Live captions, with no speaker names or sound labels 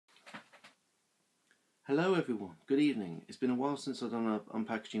Hello everyone, good evening. It's been a while since I've done an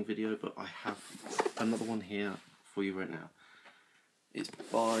unpackaging video, but I have another one here for you right now. It's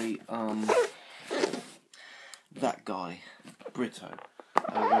by that guy, Britto.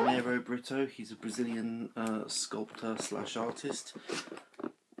 Romero Britto. He's a Brazilian sculptor slash artist.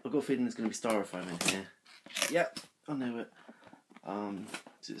 I've got a feeling there's going to be styrofoam in here. Yep, I know it.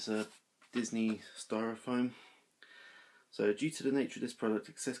 It's a Disney styrofoam. So, due to the nature of this product,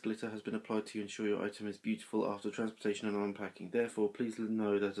 excess glitter has been applied to ensure your item is beautiful after transportation and unpacking. Therefore, please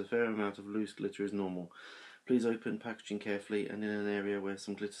know that a fair amount of loose glitter is normal. Please open packaging carefully and in an area where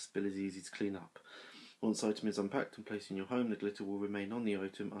some glitter spill is easy to clean up. Once the item is unpacked and placed in your home, the glitter will remain on the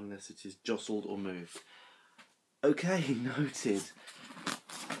item unless it is jostled or moved. Okay, noted.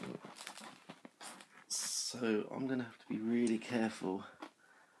 So, I'm going to have to be really careful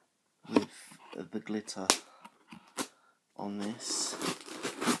with the glitter on this.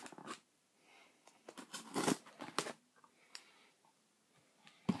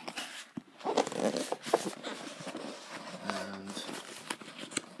 And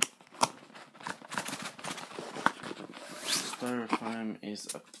styrofoam is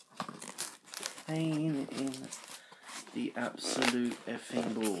a pain in the absolute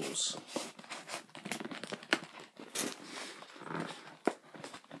effing balls.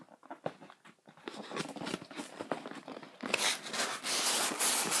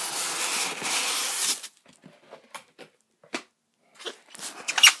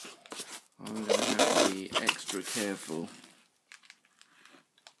 I'm going to have to be extra careful.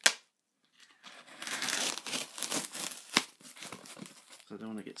 So I don't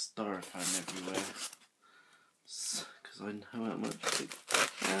want to get styrofoam everywhere. Because I know how much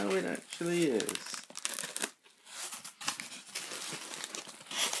it actually is.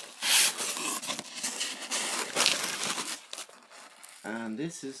 And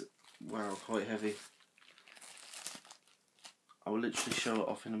this is, wow, quite heavy. I will literally show it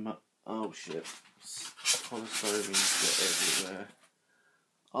off in a moment. Oh shit, polystyrene's got everywhere.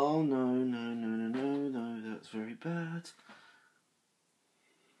 Oh no, that's very bad.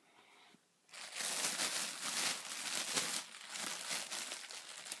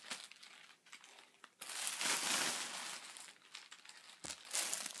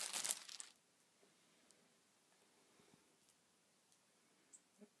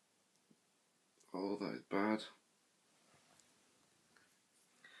 Oh, that is bad.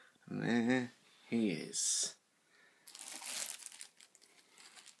 And there he is.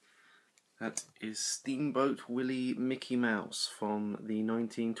 That is Steamboat Willie Mickey Mouse from the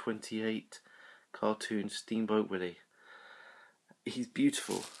 1928 cartoon Steamboat Willie. He's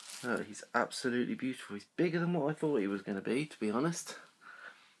beautiful. He's absolutely beautiful. He's bigger than what I thought he was going to be honest.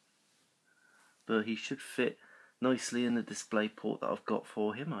 But he should fit nicely in the display port that I've got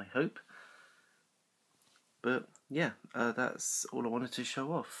for him, I hope. But yeah, that's all I wanted to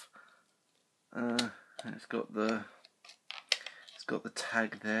show off. It's got the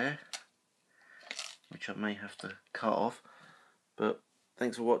tag there, which I may have to cut off. But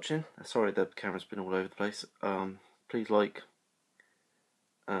thanks for watching. Sorry the camera's been all over the place. Please like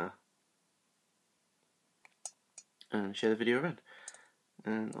and share the video around.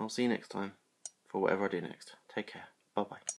 And I'll see you next time for whatever I do next. Take care. Bye bye.